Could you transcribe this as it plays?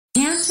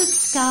Enchanted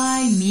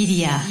Sky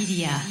Media.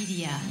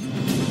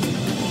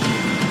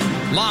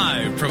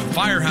 Live from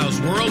Firehouse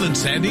World in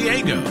San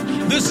Diego,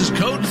 this is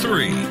Code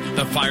 3,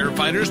 the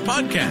Firefighters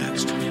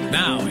Podcast.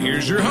 Now,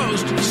 here's your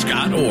host,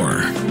 Scott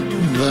Orr.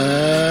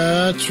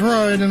 That's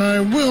right, and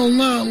I will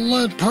not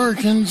let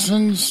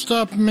Parkinson's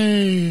stop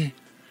me.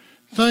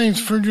 Thanks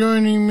for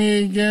joining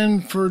me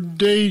again for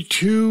day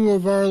 2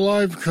 of our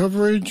live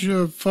coverage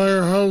of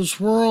Firehouse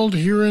World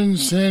here in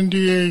San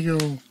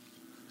Diego.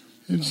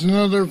 It's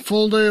another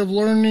full day of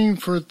learning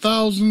for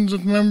thousands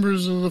of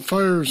members of the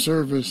fire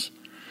service.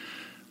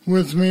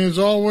 With me, as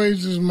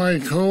always, is my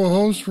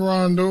co-host,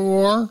 Rhonda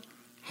Orr,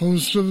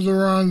 host of The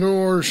Rhonda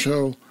Orr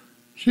Show.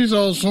 She's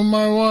also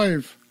my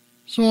wife,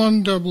 so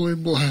I'm doubly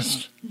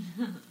blessed.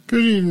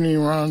 Good evening,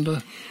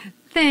 Rhonda.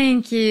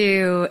 Thank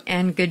you,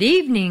 and good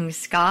evening,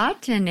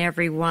 Scott and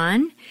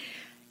everyone.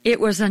 It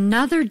was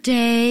another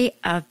day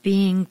of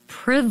being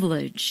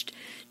privileged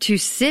to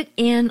sit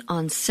in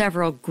on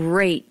several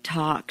great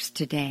talks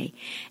today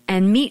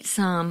and meet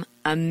some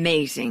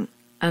amazing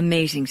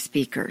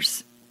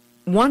speakers.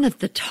 One of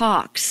the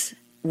talks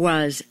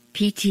was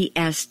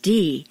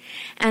PTSD,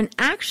 and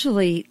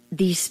actually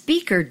the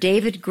speaker,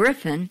 David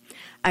Griffin,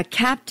 a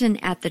captain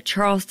at the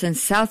Charleston,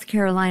 South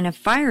Carolina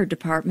Fire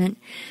Department,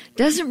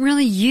 doesn't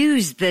really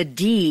use the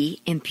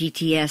D in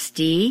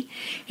PTSD.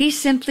 He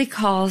simply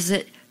calls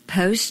it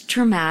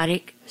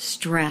post-traumatic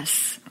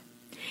stress.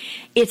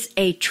 It's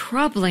a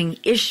troubling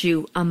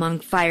issue among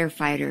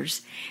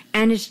firefighters,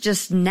 and it's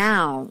just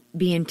now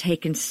being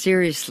taken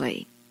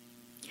seriously.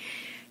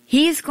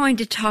 He is going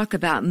to talk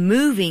about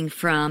moving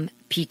from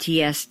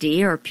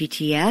PTSD or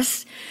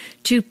PTS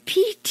to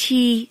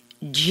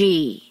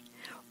PTG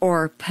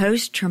or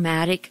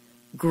post-traumatic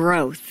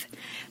growth.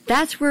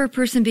 That's where a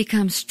person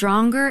becomes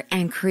stronger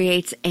and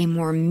creates a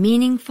more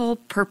meaningful,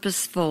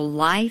 purposeful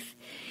life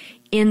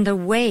in the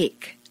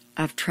wake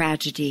of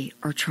tragedy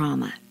or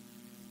trauma.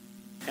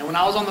 And when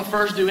I was on the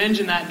first due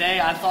engine that day,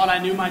 I thought I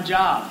knew my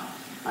job.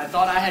 I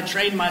thought I had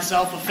trained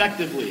myself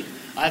effectively.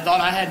 I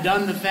thought I had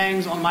done the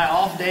things on my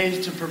off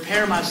days to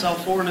prepare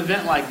myself for an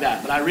event like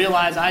that. But I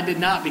realized I did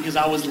not because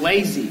I was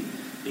lazy,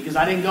 because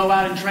I didn't go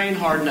out and train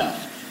hard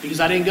enough, because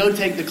I didn't go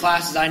take the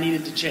classes I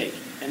needed to take.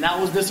 And that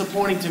was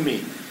disappointing to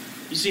me.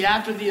 You see,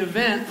 after the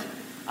event,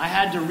 I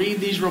had to read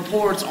these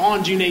reports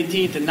on June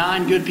 18th and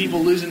 9 good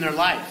people losing their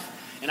life.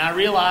 And I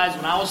realized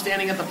when I was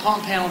standing at the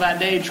pump panel that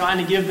day trying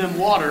to give them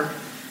water,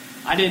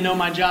 I didn't know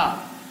my job.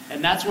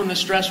 And that's when the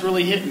stress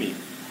really hit me.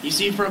 You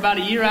see, for about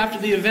a year after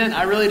the event,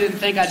 I really didn't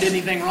think I did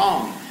anything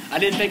wrong. I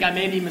didn't think I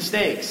made any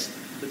mistakes.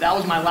 But that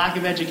was my lack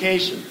of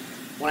education.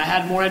 When I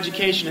had more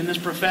education in this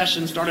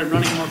profession, started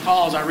running more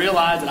calls, I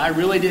realized that I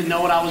really didn't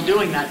know what I was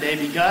doing that day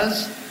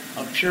because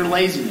of pure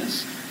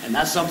laziness. And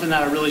that's something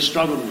that I really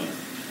struggled with.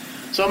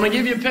 So I'm going to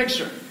give you a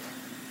picture.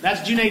 That's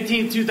June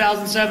 18th,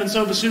 2007,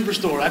 Sova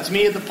Superstore. That's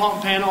me at the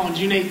pump panel on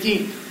June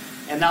 18th.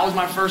 And that was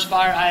my first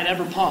fire I had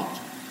ever pumped.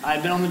 I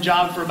had been on the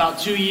job for about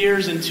 2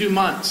 years and 2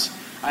 months.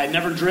 I had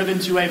never driven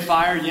to a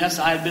fire. Yes,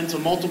 I had been to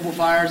multiple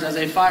fires as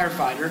a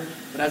firefighter,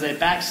 but as a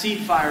backseat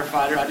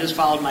firefighter, I just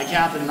followed my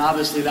captain, and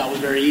obviously that was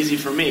very easy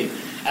for me.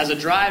 As a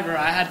driver,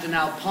 I had to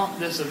now pump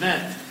this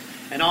event.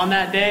 And on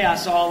that day, I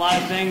saw a lot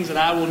of things that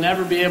I will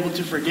never be able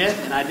to forget,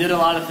 and I did a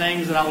lot of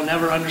things that I will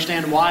never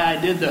understand why I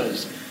did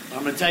those. But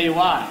I'm going to tell you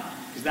why,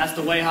 because that's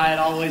the way I had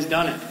always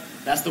done it.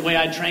 That's the way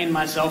I trained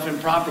myself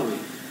improperly.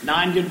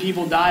 9 good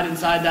people died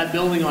inside that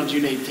building on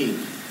June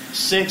 18th.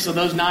 6 of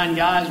those 9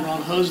 guys were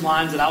on hose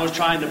lines that I was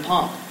trying to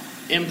pump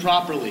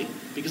improperly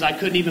because I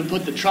couldn't even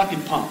put the truck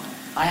in pump.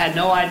 I had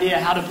no idea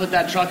how to put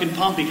that truck in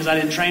pump because I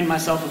didn't train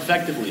myself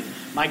effectively.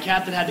 My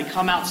captain had to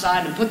come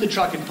outside and put the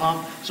truck in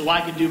pump so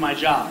I could do my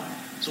job.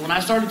 So when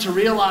I started to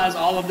realize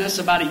all of this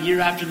about a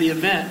year after the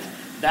event,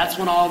 that's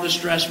when all the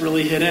stress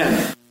really hit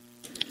in.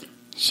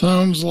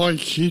 Sounds like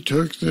he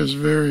took this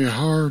very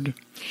hard.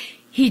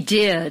 He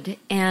did,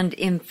 and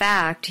in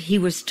fact, he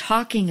was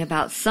talking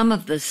about some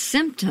of the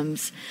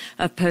symptoms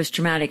of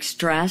post-traumatic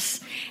stress,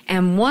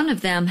 and one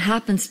of them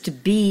happens to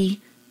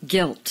be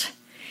guilt.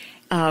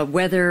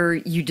 Whether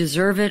you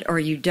deserve it or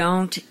you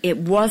don't, it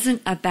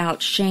wasn't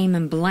about shame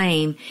and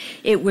blame.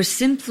 It was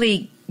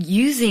simply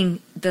using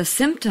the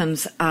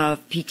symptoms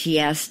of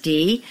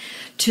PTSD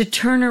to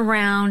turn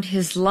around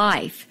his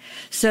life.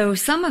 So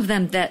some of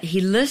them that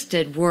he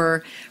listed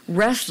were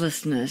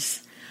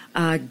restlessness,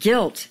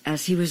 guilt,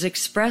 as he was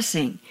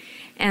expressing,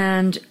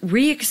 and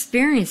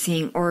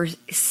re-experiencing or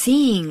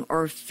seeing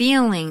or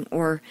feeling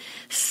or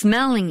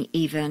smelling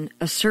even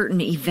a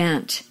certain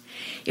event.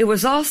 It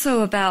was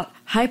also about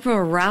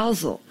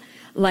hyperarousal,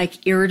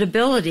 like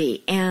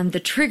irritability and the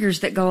triggers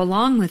that go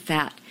along with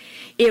that.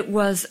 It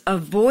was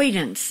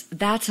avoidance.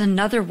 That's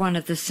another one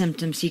of the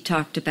symptoms he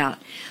talked about.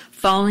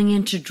 Falling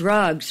into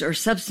drugs or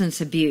substance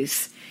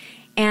abuse.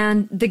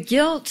 And the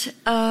guilt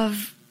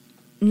of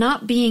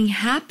not being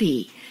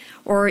happy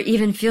or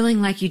even feeling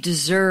like you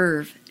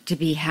deserve to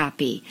be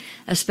happy,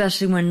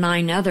 especially when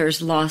 9 others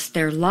lost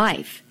their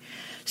life.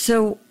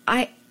 So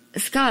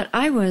Scott,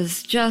 I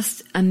was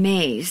just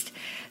amazed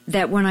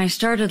that when I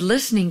started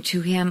listening to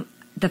him,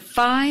 the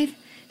 5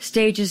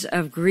 stages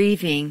of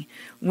grieving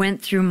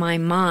went through my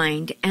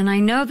mind, and I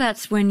know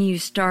that's when you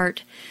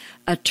start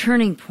a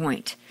turning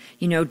point.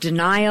 You know,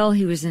 denial.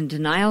 He was in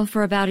denial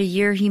for about a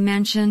year, he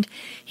mentioned.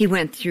 He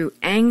went through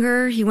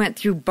anger. He went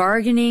through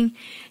bargaining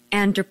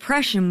and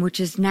depression, which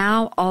is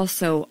now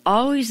also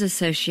always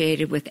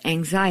associated with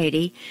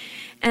anxiety.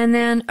 And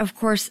then, of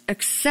course,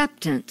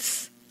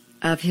 acceptance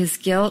of his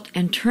guilt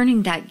and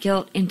turning that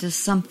guilt into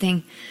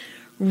something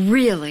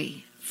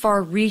really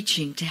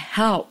far-reaching to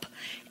help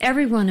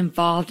everyone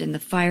involved in the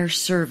fire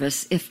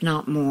service, if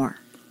not more.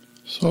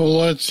 So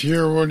let's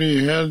hear what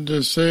he had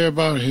to say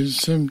about his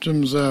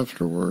symptoms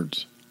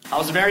afterwards. I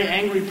was a very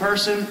angry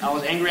person. I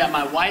was angry at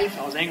my wife.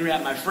 I was angry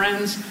at my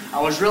friends.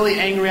 I was really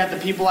angry at the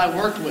people I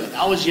worked with.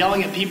 I was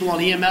yelling at people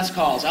on EMS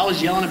calls. I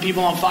was yelling at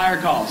people on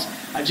fire calls.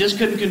 I just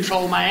couldn't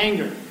control my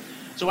anger.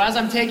 So as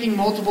I'm taking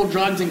multiple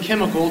drugs and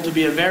chemical to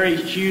be a very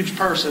huge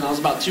person, I was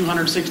about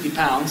 260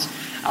 pounds,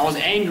 I was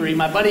angry.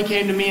 My buddy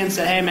came to me and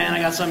said, "Hey man, I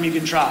got something you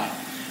can try."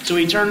 So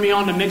he turned me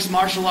on to mixed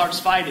martial arts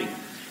fighting.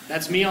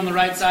 That's me on the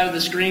right side of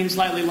the screen,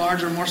 slightly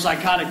larger, more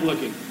psychotic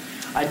looking.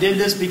 I did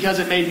this because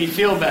it made me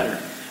feel better.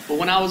 But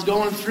when I was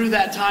going through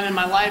that time in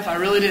my life, I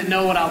really didn't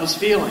know what I was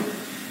feeling.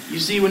 You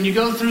see, when you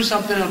go through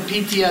something of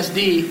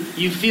PTSD,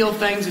 you feel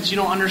things that you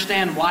don't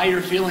understand why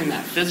you're feeling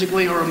that,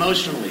 physically or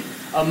emotionally.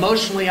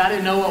 Emotionally, I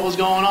didn't know what was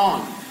going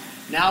on.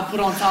 Now put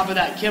on top of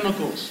that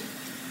chemicals,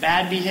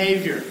 bad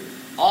behavior,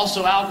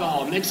 also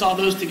alcohol. Mix all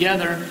those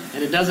together,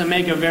 and it doesn't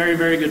make a very,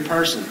 very good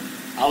person.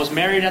 I was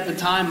married at the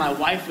time. My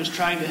wife was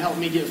trying to help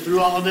me get through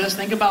all of this.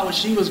 Think about what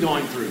she was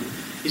going through.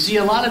 You see,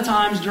 a lot of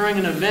times during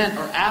an event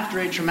or after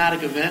a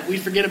traumatic event, we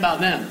forget about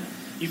them.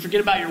 You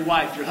forget about your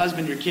wife, your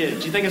husband, your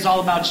kids. You think it's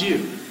all about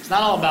you. It's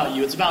not all about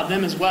you. It's about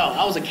them as well.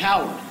 I was a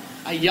coward.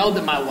 I yelled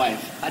at my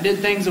wife. I did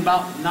things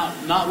about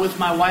not with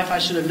my wife I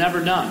should have never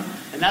done.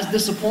 And that's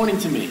disappointing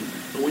to me.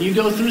 But when you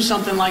go through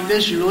something like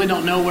this, you really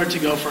don't know where to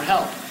go for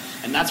help.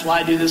 And that's why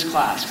I do this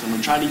class, because I'm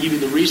going to try to give you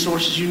the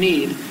resources you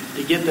need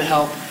to get the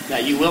help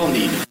that you will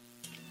need.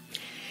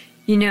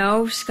 You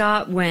know,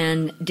 Scott,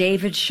 when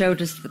David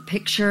showed us the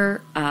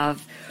picture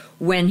of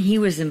when he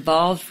was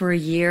involved for a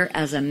year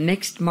as a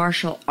mixed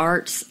martial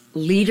arts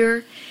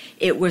leader,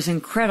 it was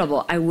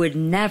incredible. I would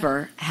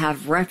never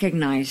have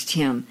recognized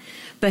him.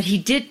 But he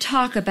did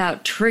talk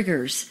about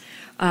triggers,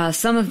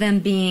 some of them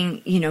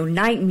being,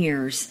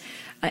 nightmares,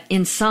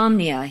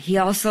 insomnia. He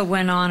also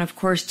went on, of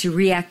course, to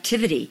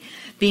reactivity,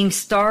 being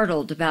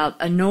startled about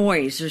a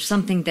noise or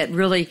something that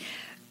really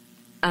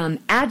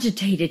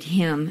agitated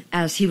him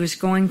as he was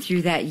going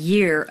through that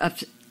year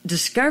of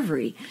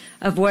discovery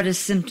of what his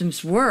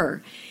symptoms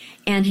were.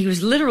 And he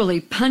was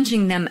literally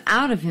punching them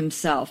out of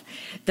himself.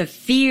 The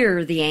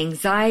fear, the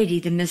anxiety,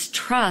 the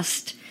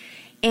mistrust.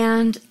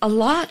 And a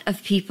lot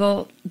of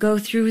people go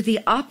through the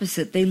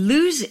opposite. They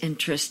lose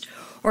interest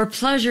or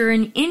pleasure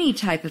in any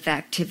type of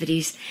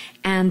activities,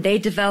 and they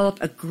develop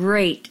a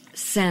great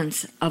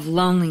sense of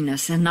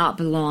loneliness and not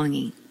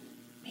belonging.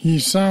 He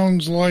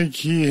sounds like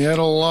he had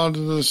a lot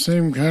of the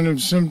same kind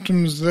of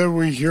symptoms that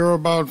we hear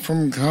about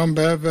from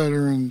combat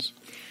veterans.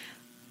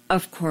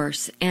 Of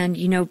course. And,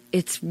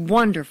 it's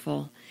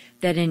wonderful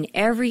that in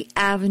every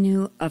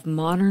avenue of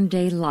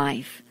modern-day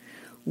life,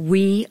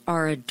 we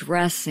are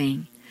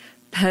addressing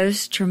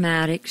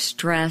post-traumatic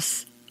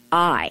stress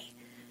I.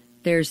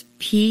 There's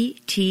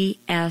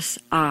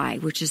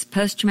PTSI, which is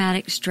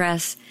post-traumatic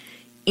stress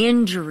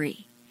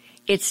injury.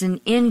 It's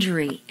an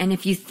injury. And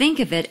if you think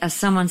of it, as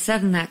someone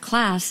said in that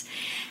class,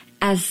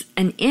 as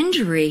an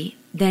injury,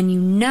 then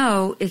you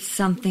know it's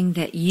something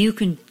that you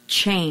can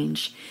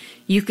change.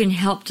 You can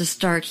help to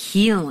start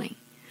healing.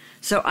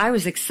 So I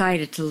was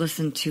excited to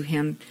listen to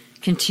him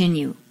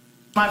continue.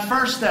 My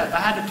first step, I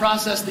had to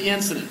process the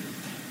incident.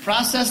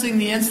 Processing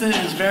the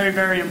incident is very,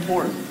 very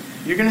important.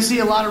 You're going to see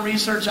a lot of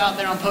research out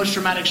there on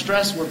post-traumatic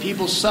stress where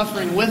people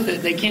suffering with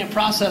it, they can't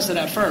process it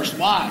at first.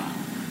 Why?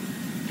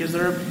 Because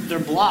they're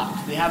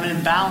blocked. They have an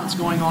imbalance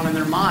going on in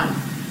their mind.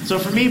 So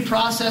for me,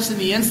 processing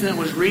the incident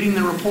was reading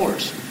the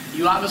reports.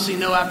 You obviously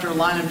know after a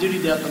line of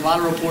duty death, a lot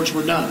of reports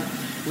were done.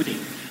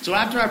 So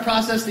after I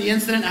processed the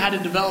incident, I had to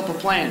develop a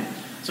plan.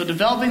 So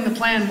developing the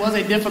plan was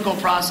a difficult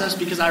process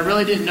because I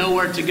really didn't know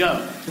where to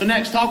go. So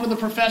next, talk with a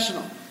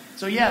professional.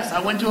 So yes,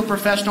 I went to a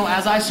professional,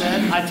 as I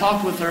said. I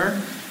talked with her.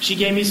 She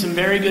gave me some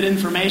very good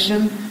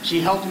information.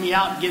 She helped me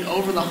out get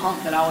over the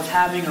hump that I was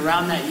having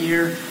around that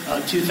year,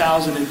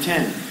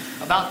 2010.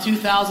 About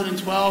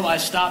 2012, I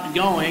stopped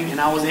going, and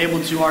I was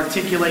able to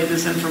articulate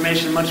this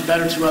information much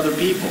better to other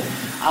people.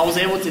 I was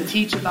able to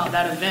teach about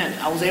that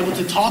event. I was able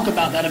to talk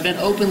about that event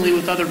openly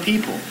with other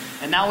people.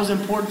 And that was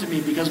important to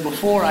me because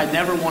before I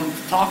never wanted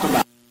to talk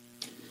about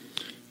it.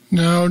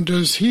 Now,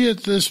 does he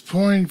at this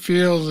point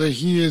feel that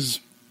he is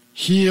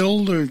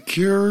healed or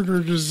cured,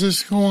 or does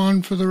this go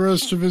on for the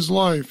rest of his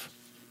life?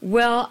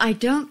 Well, I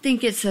don't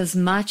think it's as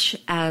much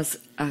as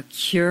a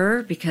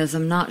cure because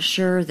I'm not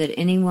sure that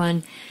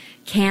anyone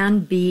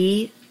can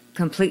be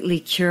completely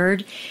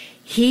cured.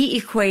 He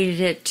equated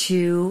it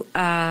to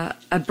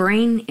a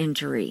brain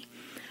injury,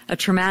 a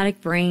traumatic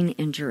brain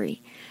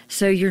injury.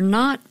 So you're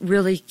not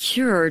really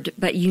cured,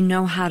 but you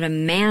know how to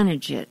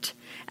manage it,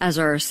 as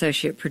our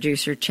associate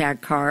producer, Chad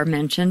Carr,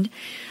 mentioned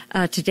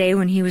today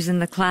when he was in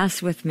the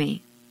class with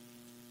me.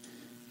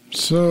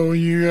 So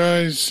you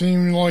guys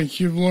seem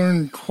like you've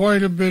learned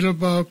quite a bit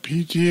about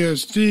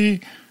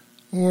PTSD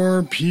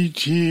or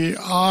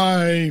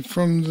PTI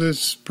from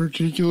this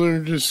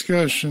particular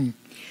discussion.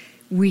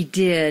 We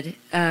did.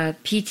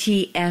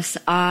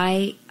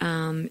 PTSI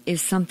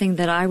is something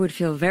that I would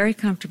feel very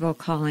comfortable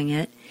calling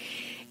it.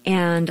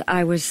 And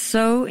I was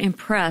so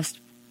impressed.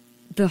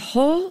 The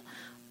whole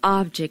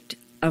object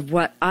of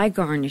what I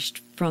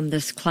garnished from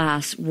this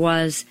class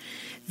was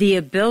the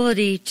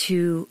ability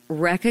to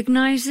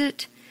recognize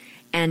it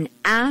and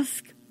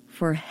ask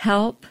for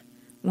help.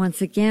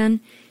 Once again,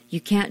 you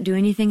can't do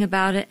anything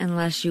about it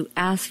unless you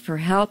ask for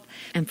help,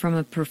 and from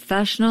a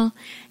professional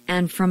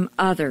and from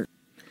others.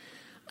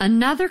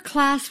 Another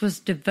class was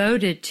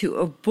devoted to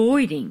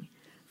avoiding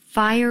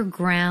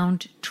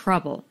fireground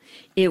trouble.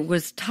 It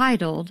was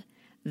titled,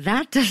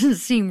 That Doesn't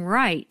Seem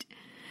Right.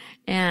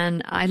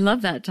 And I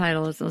love that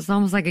title. It's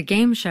almost like a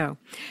game show.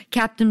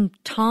 Captain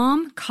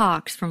Tom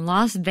Cox from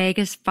Las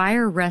Vegas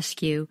Fire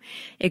Rescue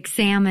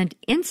examined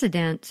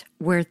incidents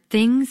where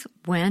things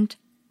went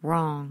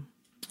wrong.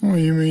 Oh,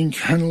 you mean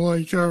kind of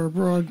like our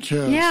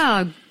broadcast?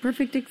 Yeah,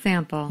 perfect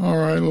example. All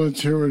right,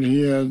 let's hear what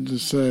he had to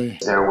say.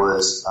 There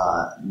was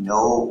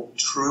no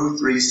true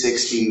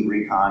 360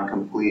 recon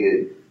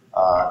completed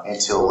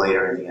until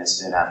later in the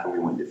incident after we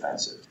went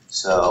defensive.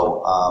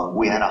 So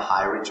we had a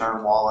high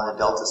return wall on the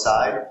Delta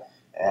side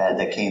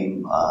that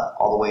came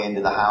all the way into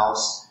the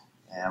house.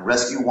 And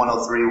Rescue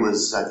 103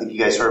 was, I think you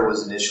guys heard,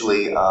 was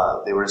initially,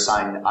 they were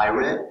assigned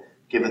IRIT,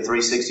 given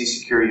 360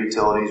 secure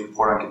utilities,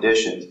 report on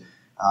conditions.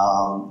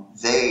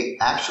 They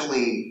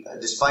actually,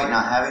 despite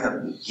not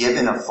having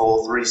given a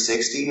full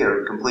 360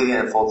 or completing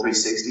a full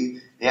 360,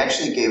 they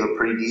actually gave a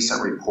pretty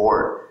decent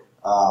report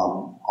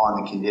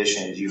on the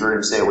conditions. You heard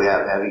him say we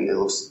have heavy. It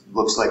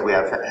looks like we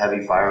have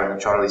heavy fire on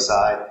the Charlie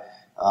side,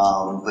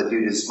 but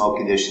due to smoke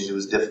conditions, it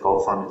was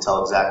difficult for him to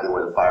tell exactly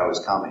where the fire was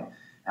coming.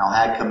 Now,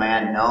 had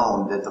command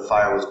known that the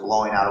fire was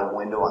blowing out a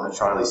window on the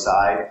Charlie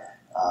side,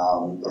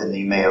 then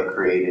they may have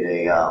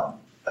created a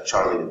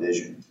Charlie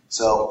division.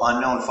 So,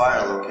 unknown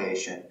fire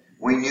location.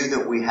 We knew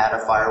that we had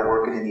a fire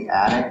working in the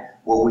attic.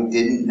 What we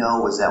didn't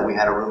know was that we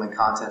had a room and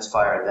contents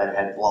fire that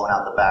had blown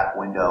out the back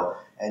window.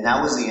 And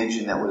that was the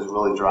engine that was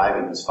really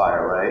driving this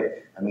fire, right?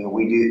 I mean,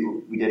 we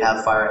did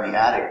have fire in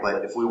the attic,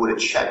 but if we would have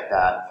checked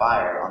that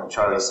fire on the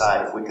Charlie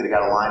side, if we could have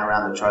got a line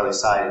around the Charlie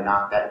side and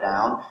knocked that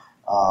down,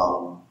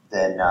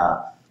 then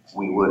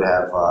we would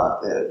have,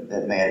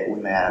 we may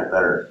have had a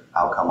better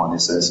outcome on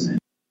this incident.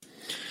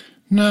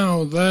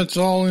 Now, that's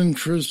all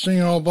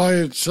interesting all by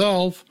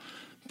itself,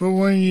 but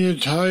when you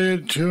tie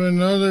it to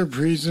another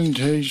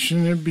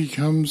presentation, it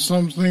becomes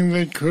something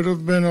that could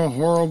have been a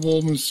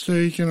horrible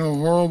mistake in a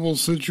horrible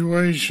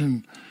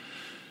situation.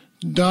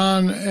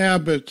 Don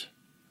Abbott,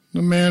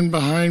 the man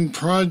behind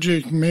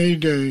Project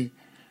Mayday,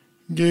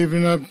 gave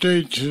an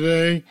update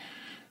today,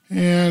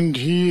 and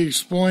he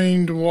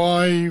explained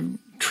why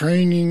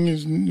training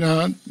is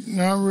not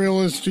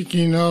realistic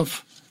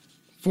enough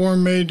for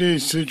Mayday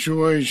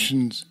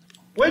situations.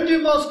 When do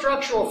most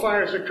structural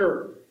fires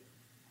occur?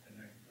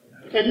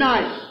 At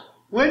night.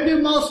 When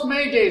do most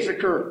Maydays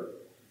occur?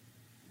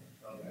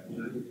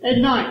 At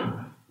night.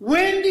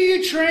 When do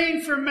you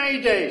train for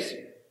Maydays?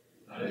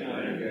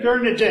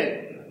 During the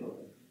day.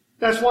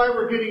 That's why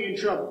we're getting in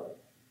trouble.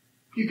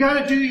 You got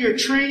to do your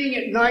training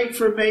at night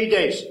for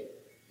Maydays.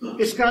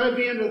 It's got to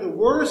be under the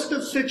worst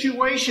of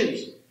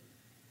situations.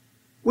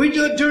 We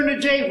do it during the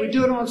day. We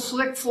do it on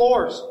slick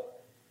floors.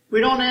 We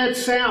don't add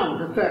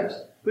sound effects.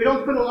 We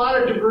don't put a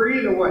lot of debris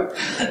in the way.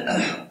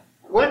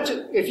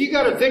 If you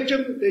got a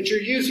victim that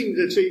you're using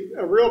that's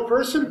a real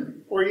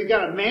person, or you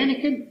got a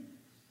mannequin,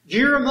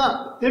 gear them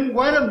up. Then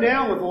wet them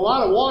down with a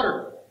lot of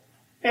water.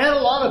 Add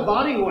a lot of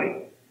body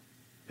weight.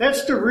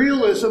 That's the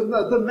realism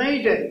of the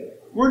Mayday.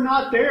 We're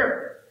not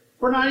there.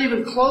 We're not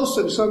even close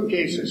in some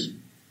cases.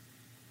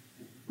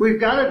 We've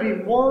got to be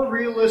more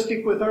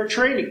realistic with our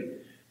training.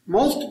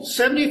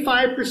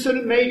 75%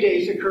 of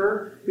Maydays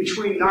occur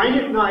between 9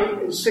 at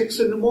night and 6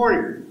 in the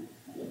morning.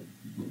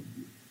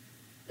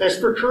 That's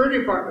for current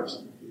departments.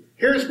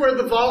 Here's where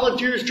the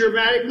volunteers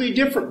dramatically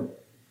differ.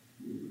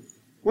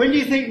 When do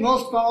you think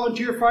most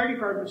volunteer fire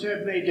departments have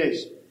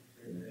Maydays?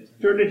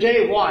 During the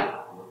day.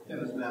 Why?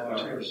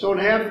 Don't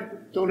have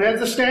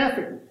the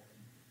staffing.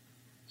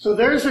 So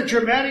there's a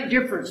dramatic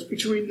difference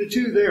between the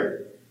two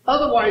there.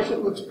 Otherwise,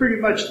 it looks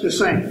pretty much the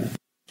same.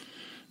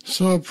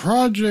 So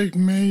Project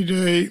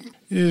Mayday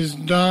is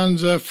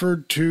Don's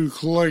effort to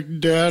collect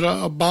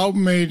data about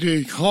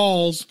Mayday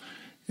calls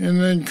and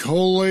then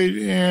collate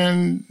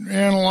and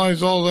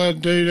analyze all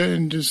that data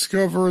and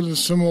discover the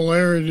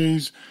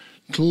similarities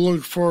to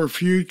look for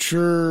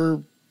future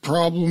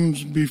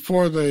problems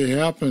before they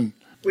happen.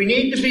 We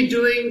need to be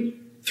doing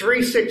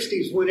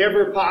 360s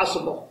whenever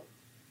possible,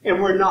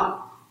 and we're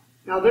not.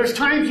 Now, there's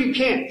times you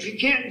can't. You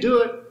can't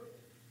do it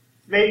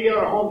maybe at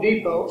a Home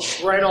Depot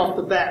right off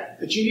the bat,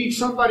 but you need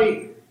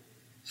somebody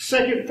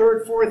second,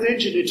 third, fourth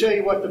engine to tell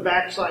you what the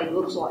backside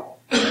looks like.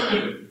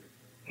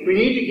 We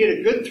need to get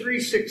a good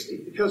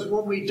 360 because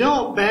when we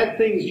don't, bad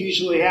things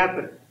usually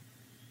happen.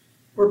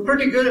 We're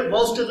pretty good at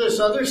most of this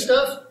other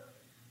stuff,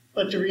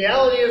 but the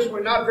reality is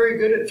we're not very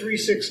good at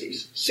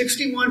 360s.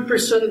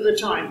 61% of the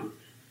time,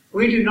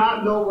 we do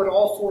not know what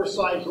all four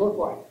sides look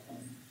like.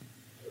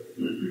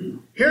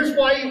 Here's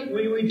why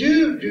when we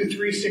do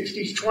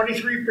 360s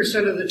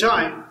 23% of the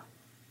time,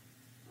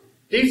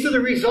 these are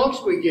the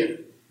results we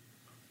get.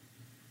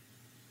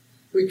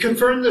 We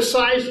confirm the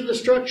size of the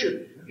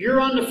structure. You're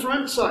on the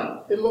front side.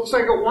 It looks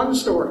like a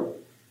one-story.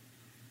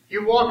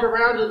 You walk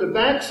around to the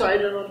back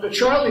side, and on the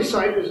Charlie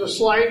side, there's a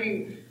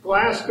sliding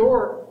glass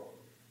door.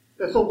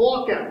 That's a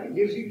walkout. It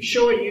gives you,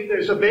 showing you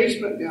there's a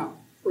basement now,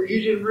 where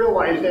you didn't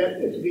realize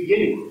that at the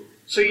beginning.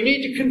 So you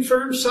need to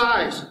confirm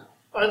size.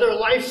 Are there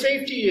life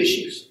safety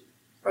issues?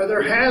 Are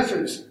there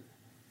hazards?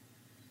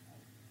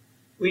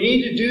 We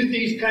need to do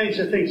these kinds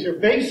of things. They're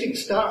basic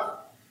stuff,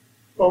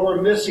 but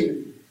we're missing it.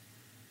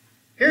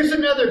 Here's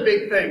another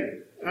big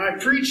thing. And I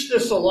preach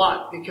this a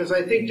lot because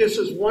I think this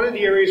is one of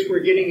the areas we're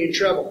getting in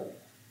trouble.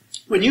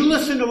 When you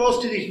listen to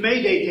most of these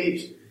Mayday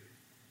tapes,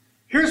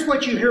 here's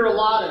what you hear a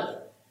lot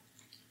of.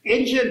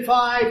 Engine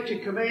 5 to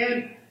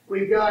command,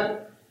 we've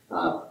got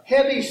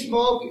heavy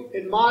smoke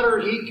and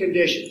moderate heat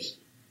conditions.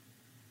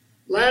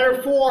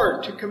 Ladder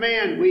 4 to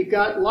command, we've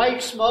got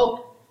light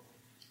smoke,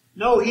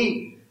 no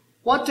heat.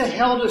 What the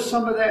hell does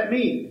some of that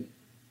mean?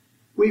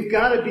 We've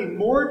got to be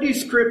more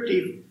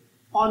descriptive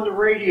on the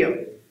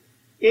radio.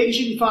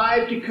 Engine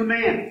 5 to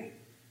command.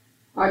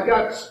 I've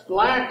got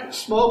black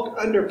smoke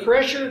under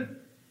pressure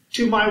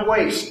to my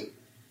waist.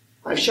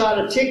 I shot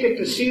a tick at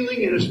the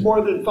ceiling and it's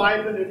more than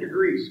 500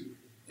 degrees.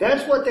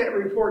 That's what that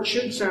report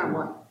should sound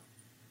like.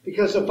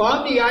 Because if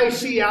I'm the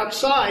IC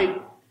outside,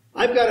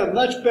 I've got a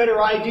much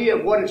better idea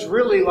of what it's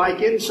really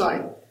like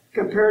inside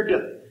compared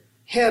to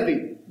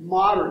heavy,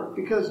 moderate,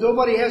 because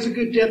nobody has a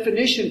good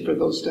definition for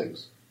those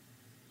things.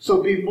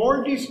 So be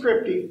more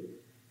descriptive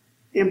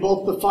in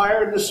both the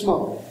fire and the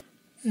smoke.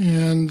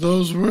 And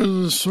those were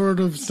the sort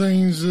of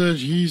things that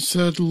he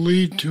said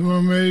lead to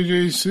a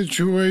Mayday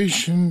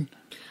situation.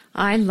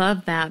 I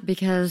love that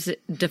because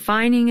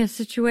defining a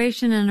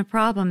situation and a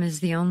problem is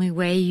the only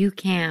way you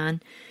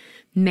can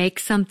make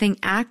something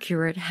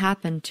accurate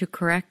happen to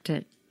correct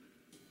it.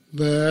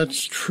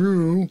 That's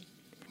true.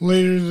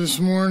 Later this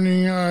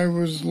morning, I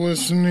was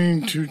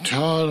listening to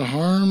Todd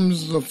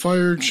Harms, the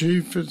fire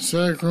chief at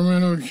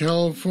Sacramento,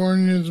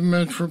 California's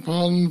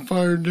Metropolitan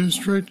Fire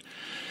District.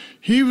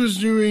 He was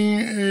doing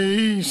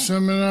a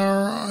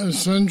seminar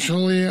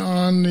essentially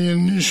on the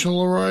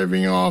initial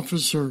arriving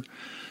officer.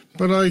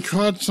 But I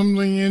caught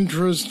something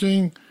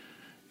interesting,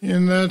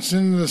 and that's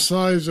in the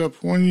size up.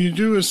 When you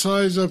do a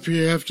size up,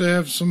 you have to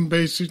have some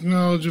basic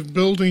knowledge of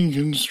building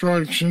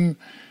construction.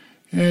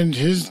 And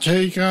his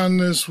take on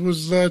this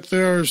was that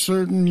there are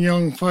certain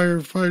young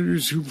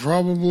firefighters who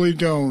probably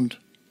don't.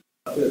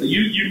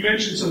 You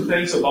mentioned some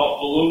things about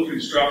balloon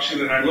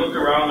construction, and I looked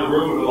around the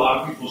room and a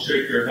lot of people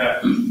shake their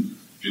head.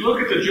 If you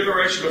look at the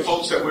generation of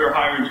folks that we're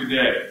hiring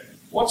today,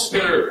 what's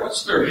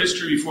their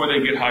history before they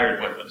get hired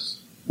with us?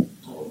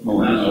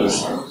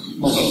 Millennials.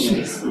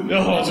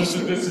 No, this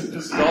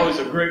is always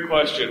a great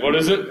question. What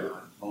is it?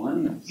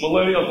 Millennials.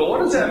 Millennials. But what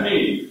does that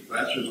mean?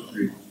 Bachelor's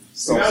degree.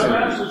 You got a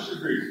bachelor's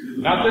degree.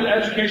 Not that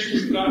education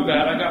is not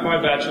bad. I got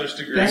my bachelor's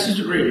degree. Bachelor's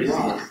degree.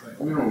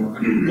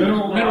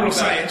 Mineral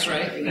science,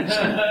 right?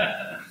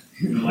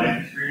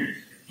 Life experience.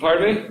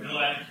 Pardon me?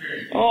 Life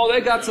experience. Oh,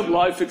 they got some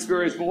life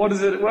experience, but what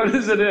is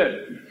it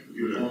in?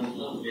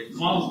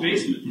 Mom's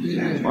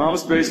basement.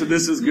 Mom's basement.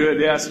 This is good.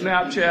 Yeah,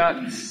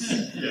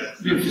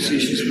 Snapchat. Being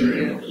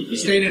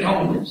facetious. Staying at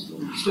home.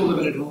 Still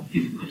living at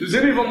home. Does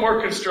any of them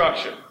work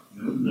construction?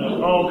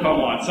 No. Oh,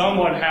 come on.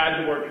 Someone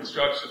had to work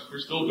construction. We're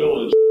still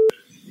building.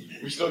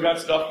 We still got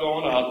stuff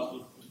going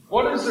on.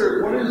 What is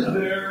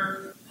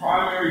their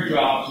primary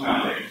jobs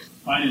nowadays?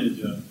 Finding a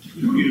job.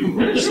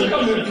 Where's it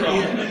coming from?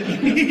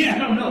 Yeah, I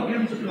don't know. Give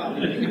them some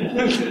problem.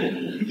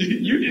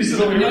 You just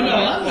don't No,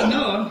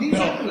 I'm being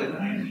secular.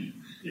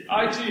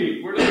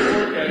 IT, where does it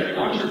work at?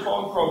 What's your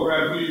phone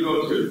program? Who do you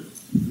go to?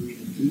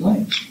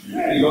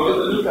 Yeah, you go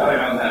to the new guy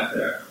on that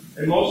there.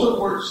 And most of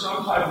them work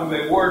sometimes when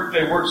they work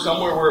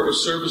somewhere where it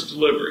was service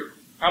delivery.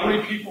 How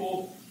many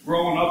people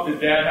growing up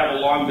did Dad have a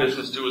lawn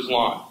business do his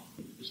lawn?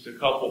 Just a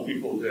couple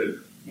people did.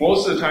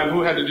 Most of the time,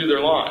 who had to do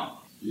their lawn?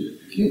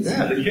 Kids.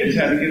 Yeah, the kids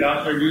had to get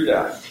out there and do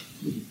that.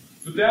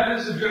 But that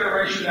is the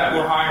generation that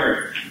we're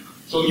hiring.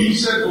 So you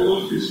said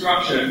balloon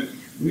construction.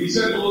 When you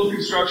said balloon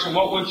construction,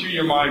 what went through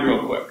your mind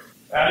real quick?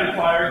 Added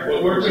fire.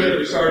 Where could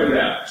it started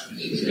at?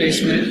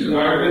 Basement.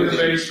 Started in the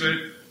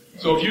basement.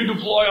 So if you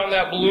deploy on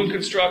that balloon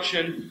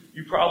construction,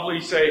 you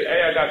probably say,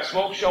 hey, I got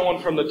smoke showing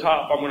from the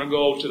top. I'm going to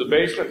go to the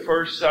basement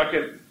first,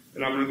 second,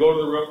 and I'm going to go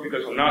to the roof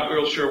because I'm not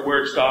real sure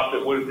where it stopped.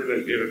 It wouldn't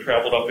have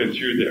traveled up and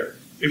through there.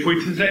 If we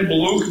say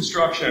balloon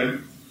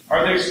construction,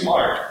 are they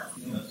smart?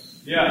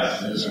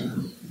 Yes.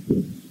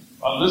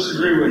 I'll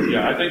disagree with you.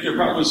 I think they're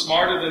probably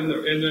smarter than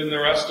the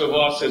rest of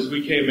us as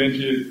we came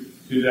into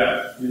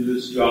to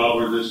this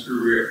job or this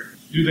career.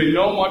 Do they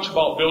know much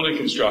about building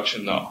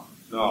construction, though?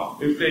 No.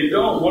 If they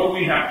don't, what do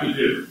we have to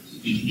do?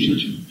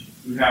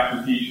 We have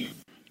to teach them.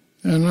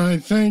 And I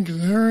think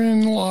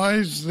therein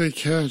lies the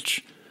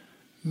catch.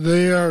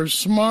 They are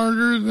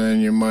smarter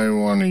than you might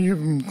want to give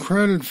them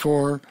credit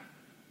for,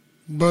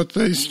 but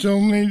they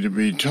still need to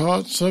be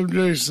taught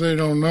subjects they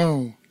don't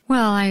know.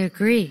 Well, I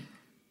agree.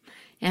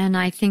 And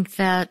I think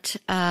that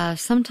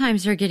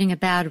sometimes they're getting a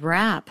bad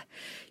rap.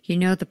 You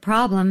know, the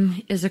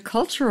problem is a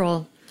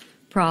cultural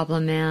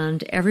problem,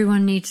 and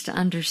everyone needs to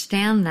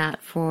understand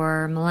that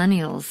for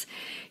millennials.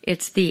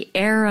 It's the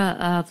era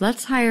of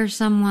let's hire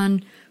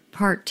someone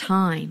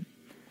part-time.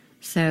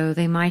 So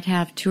they might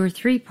have 2 or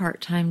 3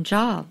 part-time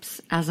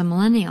jobs as a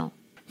millennial.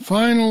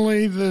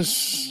 Finally,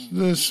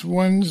 this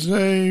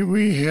Wednesday,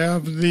 we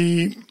have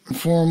the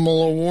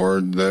formal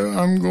award that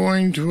I'm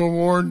going to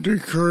award to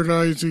Kurt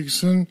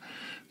Isaacson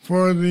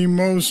for the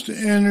most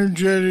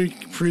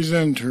energetic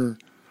presenter.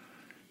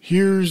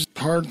 Here's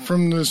part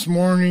from this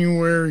morning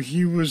where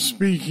he was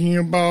speaking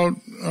about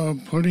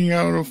putting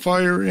out a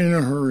fire in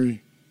a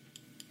hurry.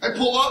 I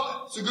pull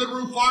up, it's a good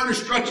roof fire, they're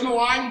stretching the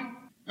line.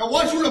 Now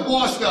watch what the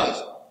boss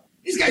does.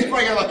 These guys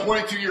probably got about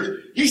 22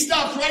 years. He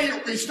stops right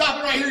here. He's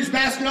stopping right here. He's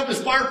masking up. His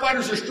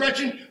firefighters are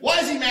stretching. Why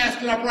is he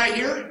masking up right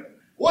here?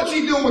 What's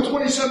he doing with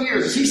 20-some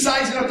years? Is he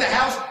sizing up the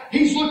house?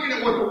 He's looking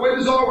at what the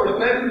windows are, where the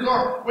bedrooms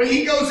are. When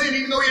he goes in,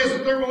 even though he has a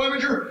thermal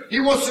imager, he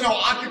wants to know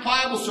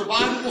occupiable,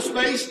 survivable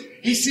space.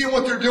 He's seeing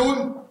what they're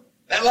doing.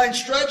 That line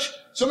stretch.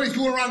 Somebody's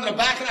going around in the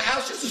back of the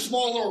house, just a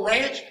small little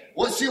ranch.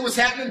 Let's see what's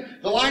happening.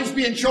 The line's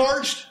being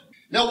charged.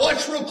 Now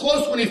watch real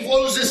close when he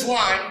flows this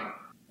line.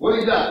 What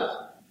he does.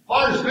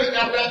 Fire's spitting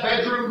out that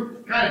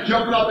bedroom, kind of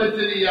jumping up into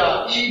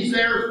the eaves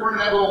there, squirting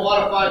that little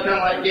modified kind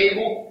of like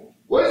gable.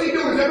 What is he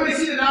doing? Does everybody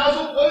see the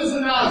nozzle? What is the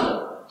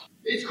nozzle?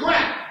 It's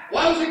cracked.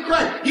 Why was it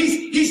cracked?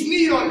 He's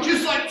kneed on it,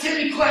 just like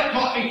Timmy Kleck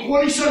taught me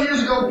 20-some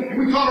years ago, and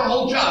we taught our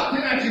whole job.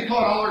 Tim actually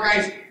taught all our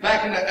guys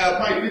back in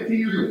probably 15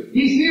 years ago.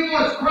 He's kneed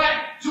on it's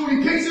cracked, so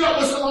when he picks it up,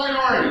 what's the line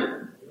already?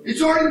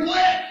 It's already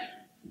bled.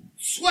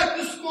 Sweat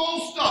the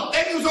small stuff.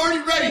 And he was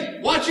already ready.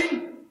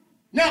 Watching.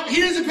 Now,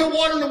 he doesn't put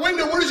water in the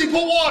window. Where does he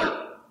put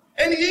water?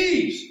 And the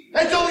eaves.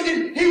 That's all he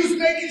did. He was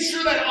making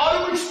sure that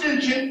auto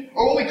extension,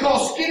 or what we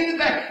call skin in the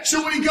back,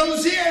 so when he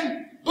goes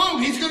in,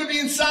 boom, he's going to be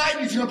inside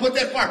and he's going to put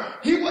that fire.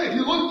 If you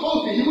look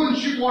closely, he wouldn't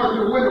shoot water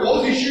through the window. What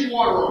was he shooting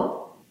water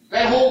on?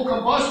 That whole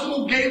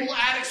combustible gable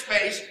attic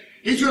space.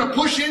 He's going to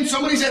push in.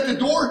 Somebody's at the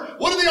door.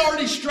 What are they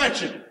already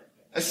stretching?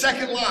 A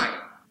second line.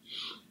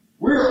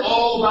 We're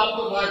all about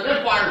putting lines.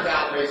 That fire's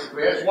out,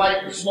 basically. That's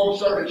why the smoke's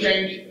starting to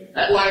change.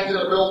 That line's in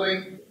the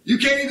building. You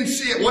can't even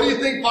see it. What do you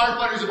think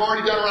firefighters have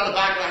already done around the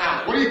back of the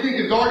house? What do you think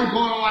is already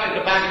going on at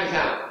the back of his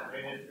house?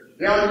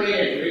 They already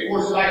did. They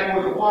forced the back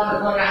towards the farm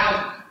in front of the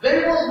house.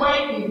 They weren't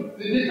waiting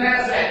to get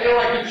past that. They were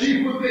like, the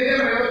chief looked at them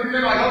and they looked at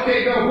them like,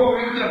 okay, go, go.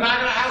 They went to the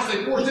back of the house.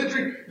 They forced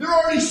entry. They're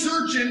already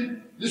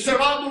searching the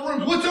survivable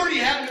rooms. What's already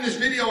happened in this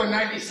video in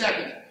 90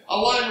 seconds? A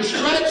line was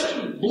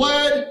stretched,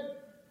 bled,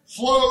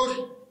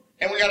 flowed,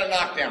 and we got a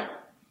knockdown.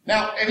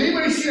 Now, have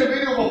anybody seen a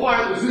video of a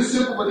fire that was this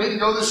simple but didn't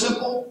go this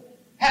simple?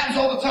 Happens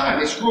all the time.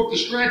 They screw up the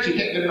stretch, you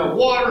can't get enough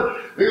water.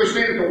 They were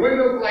standing at the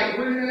window for like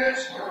 3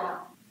 minutes.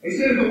 They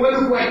stand at the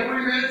window for like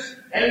 3 minutes,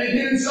 and then they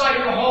get inside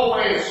in the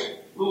hallway. It's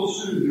a little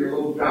Susan here, a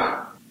little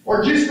guy.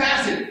 Or just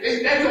past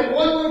it. That's a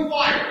one-room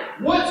fire.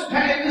 What's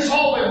past this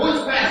hallway?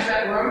 What's past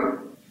that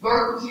room?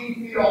 13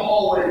 feet of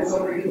hallway that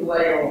somebody can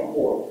lay on the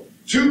floor.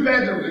 2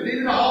 bedrooms. If they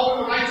did a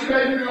hallway, right 2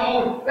 bedrooms in the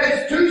hallway,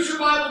 that's 2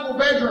 survivable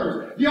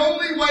bedrooms. The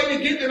only way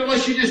to get them,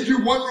 unless you just do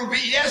 1-room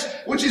BES,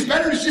 which is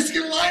better, is just to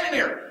get a line in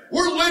there.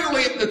 We're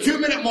literally at the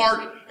 2-minute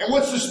mark, and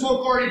what's the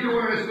smoke already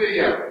doing in this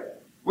video?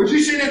 Would you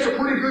say that's a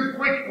pretty good,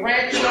 quick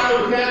ranch shot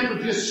of that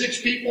with just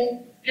 6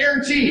 people?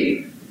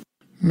 Guaranteed.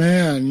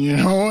 Man, you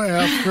know,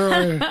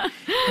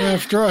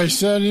 after I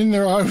sat in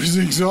there, I was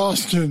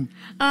exhausted.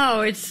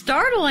 Oh, it's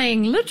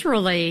startling,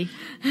 literally.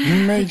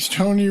 He makes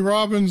Tony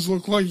Robbins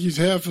look like he's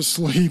half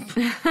asleep.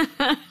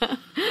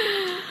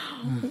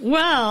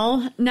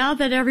 Well, now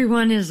that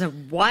everyone is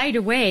wide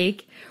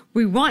awake,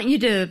 we want you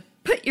to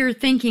put your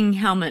thinking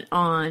helmet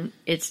on.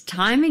 It's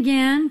time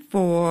again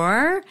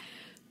for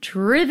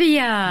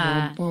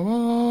trivia.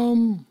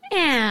 Ba-ba-bum.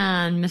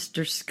 And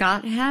Mr.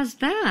 Scott has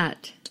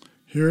that.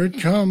 Here it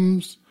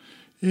comes.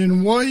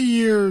 In what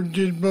year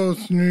did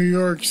both New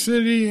York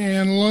City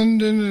and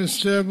London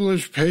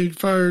establish paid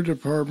fire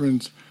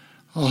departments?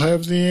 I'll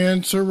have the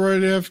answer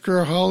right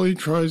after Holly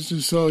tries to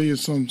sell you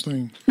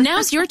something.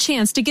 Now's your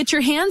chance to get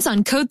your hands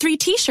on Code 3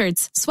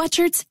 t-shirts,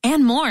 sweatshirts,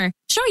 and more.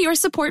 Show your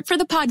support for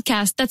the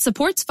podcast that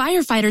supports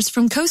firefighters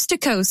from coast to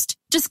coast.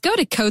 Just go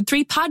to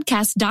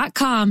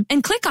code3podcast.com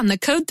and click on the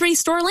Code 3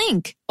 store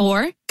link.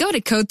 Or go to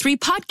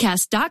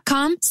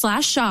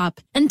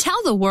code3podcast.com/shop and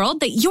tell the world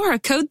that you're a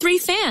Code 3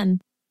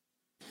 fan.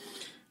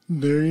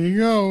 There you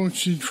go.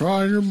 She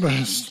tried her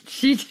best.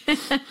 She did.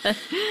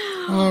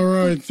 All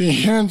right.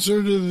 The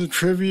answer to the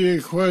trivia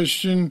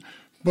question,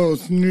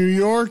 both New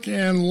York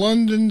and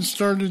London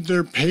started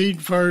their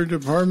paid fire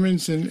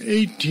departments in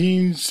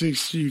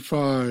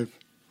 1865.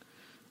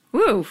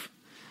 Woof.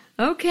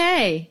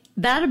 Okay,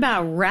 that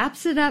about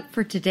wraps it up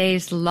for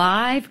today's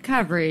live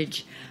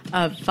coverage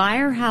of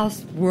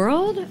Firehouse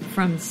World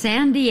from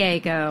San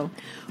Diego.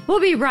 We'll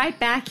be right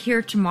back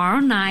here tomorrow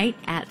night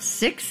at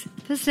 6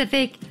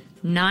 Pacific,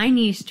 9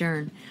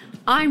 Eastern.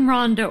 I'm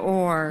Rhonda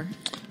Orr.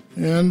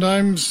 And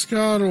I'm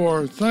Scott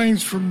Orr.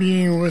 Thanks for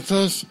being with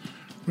us.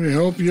 We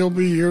hope you'll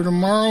be here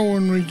tomorrow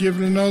when we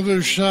give it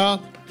another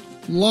shot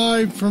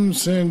live from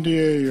San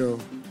Diego.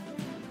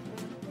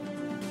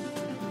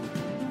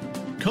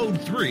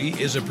 Code 3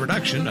 is a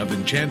production of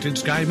Enchanted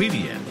Sky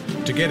Media.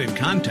 To get in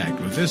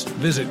contact with us,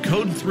 visit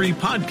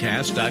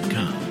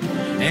code3podcast.com.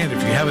 And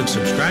if you haven't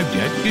subscribed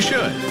yet, you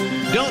should.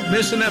 Don't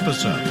miss an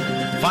episode.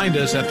 Find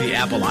us at the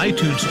Apple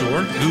iTunes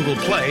Store, Google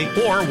Play,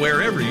 or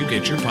wherever you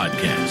get your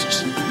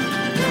podcasts.